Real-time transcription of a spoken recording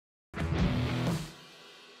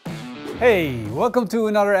Hey, welcome to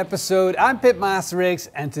another episode. I'm Pitmaster,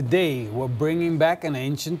 and today we're bringing back an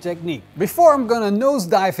ancient technique. Before I'm gonna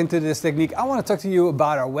nosedive into this technique, I want to talk to you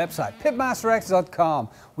about our website, pitmasterx.com.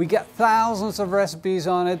 We got thousands of recipes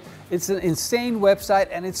on it. It's an insane website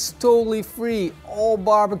and it's totally free, all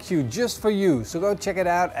barbecue just for you. So go check it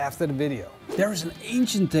out after the video. There is an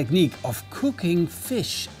ancient technique of cooking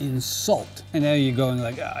fish in salt. And now you're going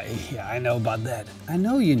like, oh, yeah, I know about that. I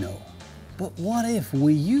know you know. But what if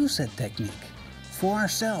we use that technique for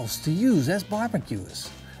ourselves to use as barbecuers,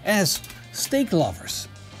 as steak lovers?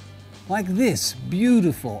 Like this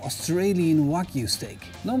beautiful Australian wagyu steak.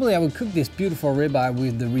 Normally I would cook this beautiful ribeye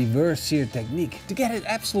with the reverse sear technique to get it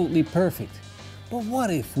absolutely perfect. But what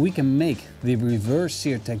if we can make the reverse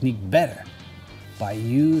sear technique better by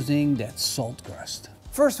using that salt crust?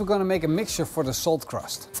 First we're going to make a mixture for the salt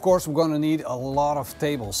crust. Of course we're going to need a lot of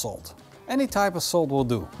table salt. Any type of salt will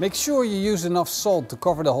do. Make sure you use enough salt to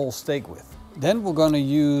cover the whole steak with. Then we're going to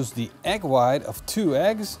use the egg white of 2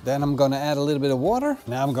 eggs. Then I'm going to add a little bit of water.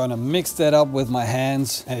 Now I'm going to mix that up with my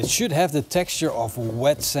hands and it should have the texture of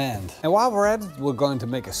wet sand. And while we're at it, we're going to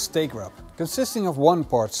make a steak rub consisting of 1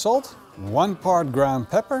 part salt, 1 part ground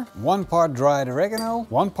pepper, 1 part dried oregano,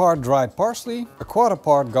 1 part dried parsley, 1/4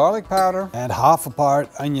 part garlic powder and 1/2 part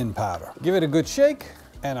onion powder. Give it a good shake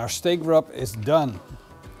and our steak rub is done.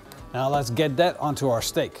 Now let's get that onto our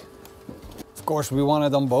steak. Of course we want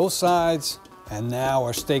it on both sides and now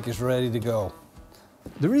our steak is ready to go.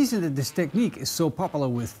 The reason that this technique is so popular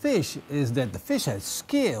with fish is that the fish has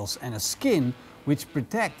scales and a skin which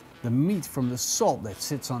protect the meat from the salt that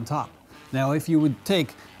sits on top. Now if you would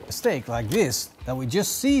take a steak like this that we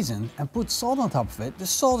just seasoned and put salt on top of it, the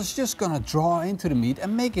salt is just gonna draw into the meat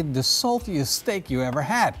and make it the saltiest steak you ever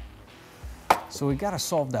had. So we gotta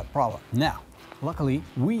solve that problem. Now, luckily,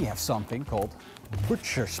 we have something called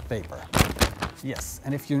butcher's paper. Yes,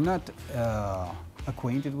 and if you're not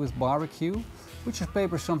acquainted with barbecue, butcher's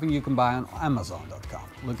paper is something you can buy on Amazon.com.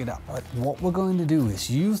 Look it up. But what we're going to do is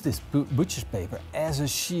use this butcher's paper as a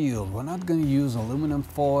shield. We're not going to use aluminum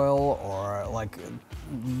foil or like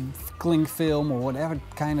cling film or whatever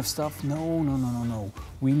kind of stuff. No.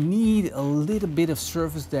 We need a little bit of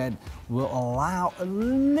surface that will allow a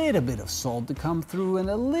little bit of salt to come through and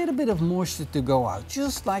a little bit of moisture to go out,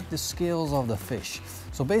 just like the scales of the fish.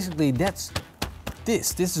 So basically that's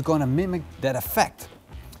this is going to mimic that effect.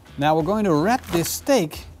 Now we're going to wrap this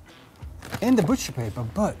steak in the butcher paper,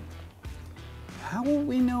 but how will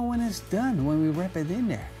we know when it's done when we wrap it in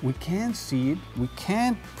there? We can't see it, we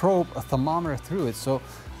can't probe a thermometer through it, so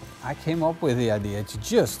I came up with the idea to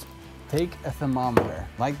just take a thermometer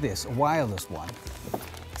like this, a wireless one,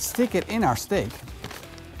 stick it in our steak,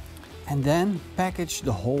 and then package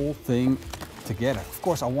the whole thing together. Of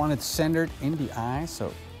course I want it centered in the eye,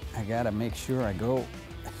 so I gotta make sure I go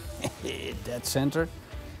dead centered.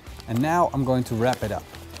 And now I'm going to wrap it up.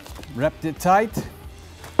 Wrapped it tight,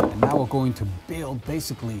 and now we're going to build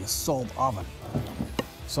basically a salt oven.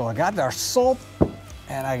 So I got our salt,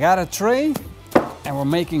 and I got a tray, and we're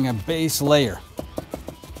making a base layer.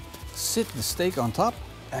 Sit the steak on top,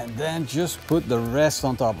 and then just put the rest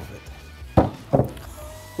on top of it.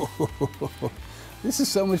 This is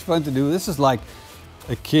so much fun to do. This is like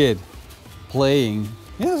a kid playing.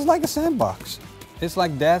 Yeah, it's like a sandbox. It's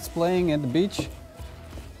like dad's playing at the beach.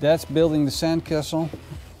 Dad's building the sandcastle.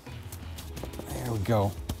 There we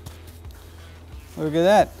go. Look at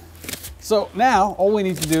that. So now all we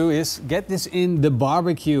need to do is get this in the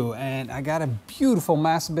barbecue, and I got a beautiful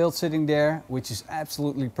masterbuilt sitting there, which is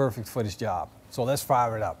absolutely perfect for this job. So let's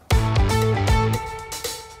fire it up.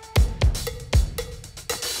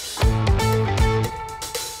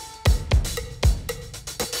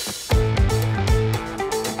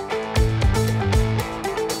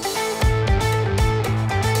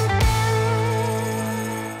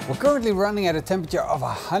 We're currently running at a temperature of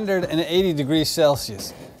 180 degrees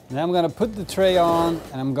Celsius. Now I'm going to put the tray on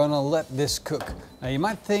and I'm going to let this cook. Now you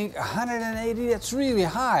might think 180, that's really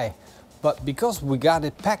high. But because we got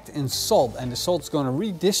it packed in salt and the salt's going to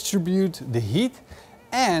redistribute the heat,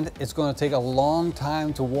 and it's going to take a long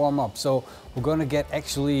time to warm up. So we're going to get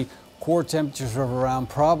actually core temperatures of around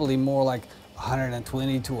probably more like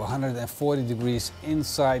 120 to 140 degrees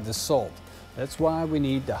inside the salt. That's why we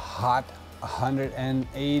need the hot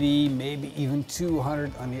 180, maybe even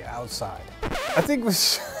 200 on the outside. I think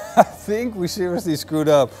we seriously screwed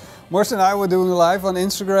up. Morse and I were doing live on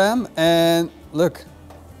Instagram, and look,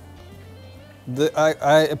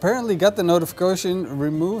 I apparently got the notification,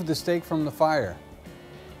 remove the steak from the fire.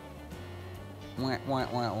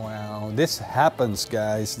 Wow. This happens,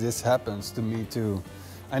 guys. This happens to me too.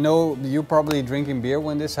 I know you're probably drinking beer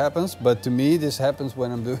when this happens, but to me this happens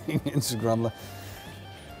when I'm doing Instagram.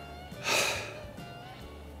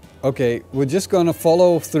 Okay, we're just gonna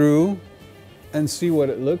follow through and see what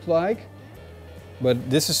it looks like. But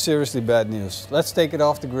this is seriously bad news. Let's take it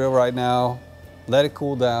off the grill right now, let it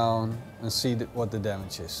cool down, and see what the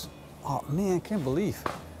damage is. Oh man, I can't believe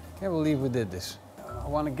we did this. I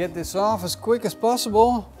want to get this off as quick as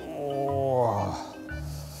possible. Oh.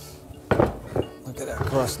 Look at that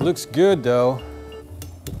crust. Looks good though.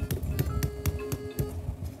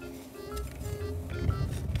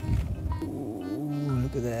 Ooh,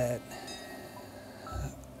 look at that.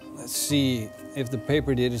 Let's see if the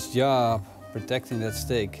paper did its job protecting that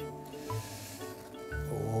steak.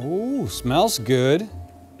 Oh, smells good.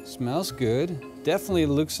 Smells good. Definitely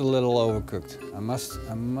looks a little overcooked. I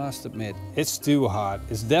must admit. It's too hot.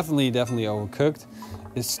 It's definitely overcooked.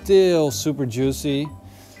 It's still super juicy.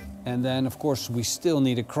 And then of course we still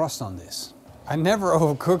need a crust on this. I never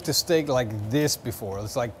overcooked a steak like this before.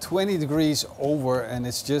 It's like 20 degrees over and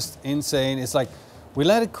it's just insane. It's like we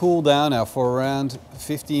let it cool down now for around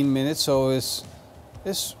 15 minutes, so it's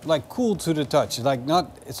like cool to the touch. It's like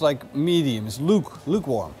not, it's like medium, it's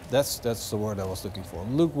lukewarm. That's the word I was looking for,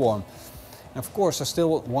 lukewarm. And of course I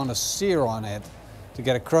still want to sear on it to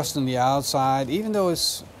get a crust on the outside, even though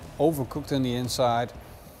it's overcooked on the inside.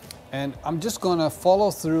 And I'm just gonna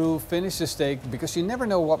follow through, finish the steak, because you never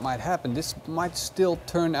know what might happen. This might still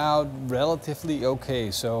turn out relatively okay.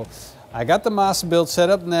 So I got the masterbuilt set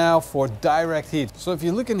up now for direct heat. So if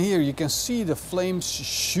you look in here, you can see the flames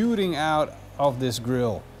shooting out of this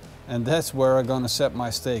grill. And that's where I'm gonna set my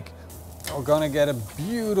steak. We're gonna get a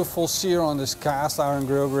beautiful sear on this cast iron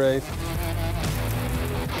grill grate.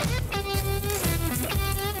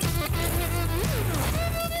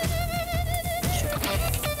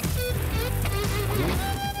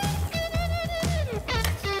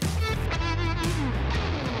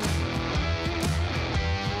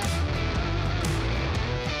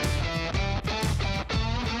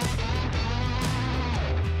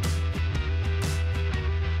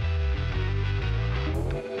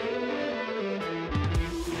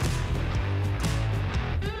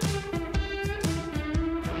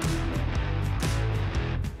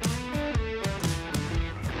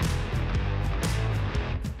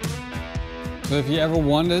 So if you ever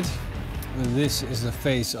wondered, this is the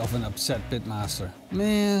face of an upset pitmaster.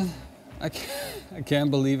 Man, I can't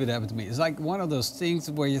believe it happened to me. It's like one of those things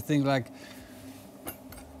where you think like,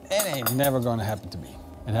 it ain't never gonna happen to me.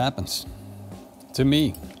 It happens to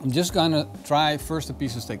me. I'm just gonna try first a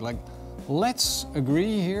piece of steak. Like, let's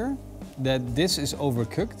agree here that this is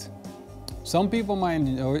overcooked. Some people might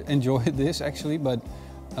enjoy this actually, but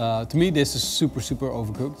to me this is super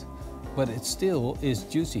overcooked. But it still is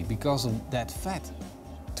juicy because of that fat.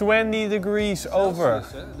 20 degrees over.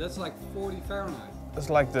 That's like 40 Fahrenheit. That's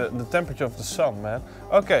like the temperature of the sun, man.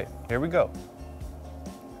 Okay, here we go.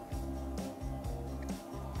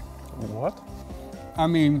 What? I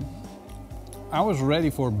mean, I was ready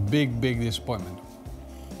for a big disappointment.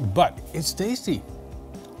 But it's tasty.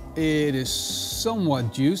 It is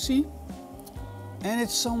somewhat juicy and it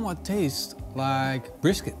somewhat tastes like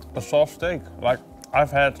brisket. A soft steak. Like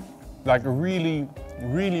I've had like really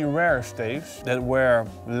rare steaks that were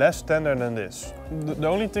less tender than this. The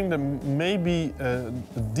only thing that maybe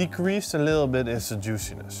decreased a little bit is the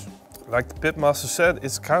juiciness. Like the Pitmaster said,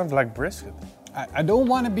 it's kind of like brisket. I don't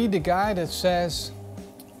want to be the guy that says,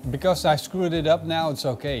 because I screwed it up now it's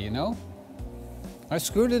okay, you know? I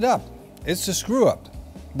screwed it up. It's a screw up.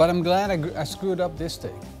 But I'm glad I screwed up this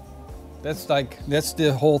steak. That's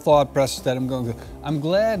the whole thought process that I'm going through. I'm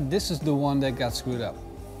glad this is the one that got screwed up.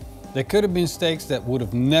 There could have been steaks that would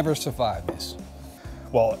have never survived this.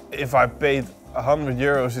 Well, if I paid 100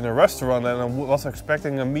 euros in a restaurant and I was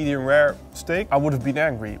expecting a medium rare steak, I would have been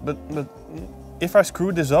angry. But if I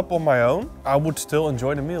screwed this up on my own, I would still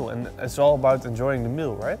enjoy the meal. And it's all about enjoying the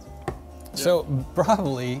meal, right? So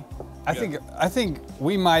probably, I think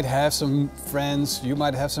we might have some friends, you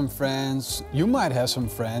might have some friends, you might have some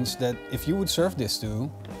friends that if you would serve this to,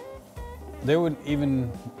 they would even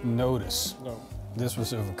notice. No. This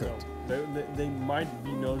was overcooked. No, they might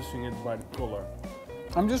be noticing it by the color.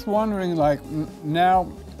 I'm just wondering, like,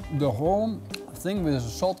 now the whole thing with the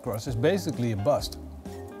salt crust is basically a bust.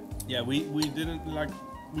 Yeah, we didn't like,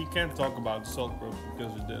 we can't talk about salt crust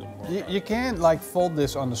because it didn't work. You can't like fold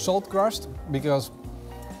this on the salt crust because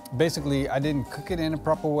basically I didn't cook it in a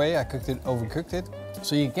proper way. I overcooked it.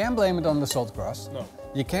 So you can't blame it on the salt crust. No.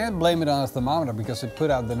 You can't blame it on a thermometer because it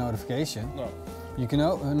put out the notification. No. You can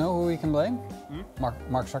know who we can blame? Mark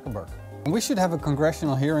Zuckerberg. And we should have a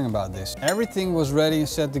congressional hearing about this. Everything was ready and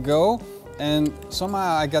set to go, and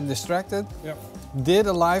somehow I got distracted. Yep. Did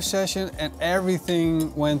a live session and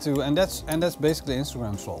everything went to, and that's basically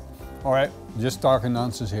Instagram's fault. All right, just talking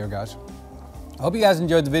nonsense here, guys. I hope you guys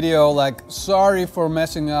enjoyed the video. Like, sorry for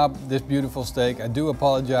messing up this beautiful steak. I do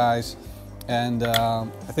apologize. And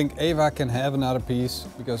I think Ava can have another piece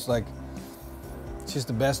because like, she's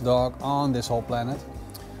the best dog on this whole planet.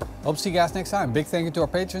 Hope to see you guys next time. Big thank you to our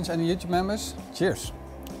patrons and the YouTube members. Cheers.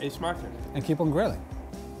 Eet smakelijk. And keep on grilling.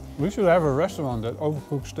 We should have a restaurant that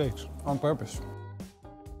overcooks steaks on purpose.